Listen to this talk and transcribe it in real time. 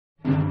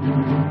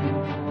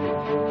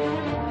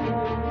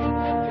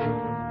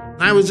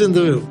I was in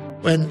the room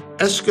when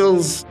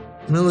Eshkol's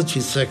military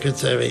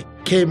secretary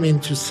came in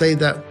to say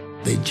that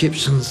the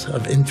Egyptians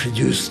have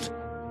introduced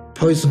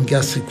poison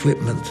gas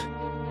equipment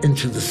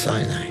into the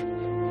Sinai,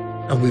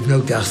 and we've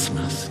no gas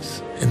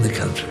masks in the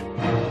country.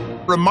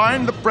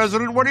 Remind the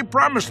president what he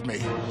promised me,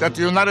 that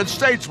the United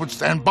States would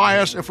stand by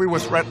us if we were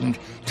threatened.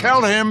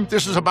 Tell him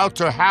this is about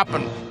to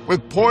happen,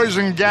 with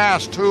poison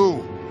gas,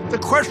 too. The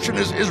question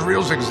is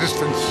Israel's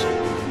existence.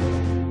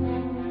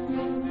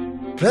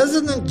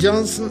 President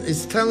Johnson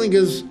is telling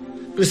us,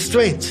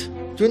 restraint,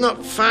 do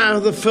not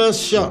fire the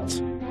first shot.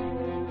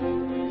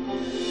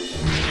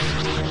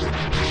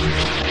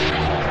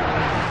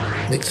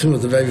 Nixon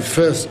was the very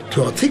first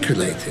to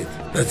articulate it.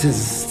 That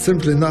is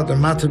simply not a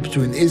matter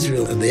between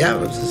Israel and the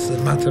Arabs. It's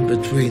a matter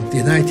between the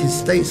United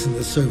States and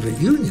the Soviet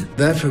Union.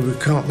 Therefore, we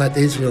can't let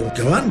Israel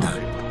go under.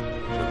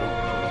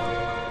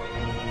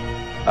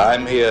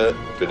 I'm here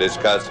to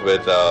discuss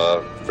with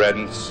our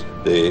friends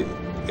the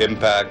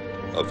impact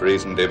of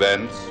recent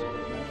events.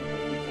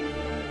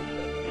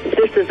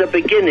 This is a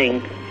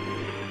beginning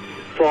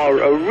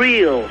for a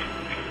real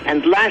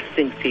and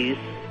lasting peace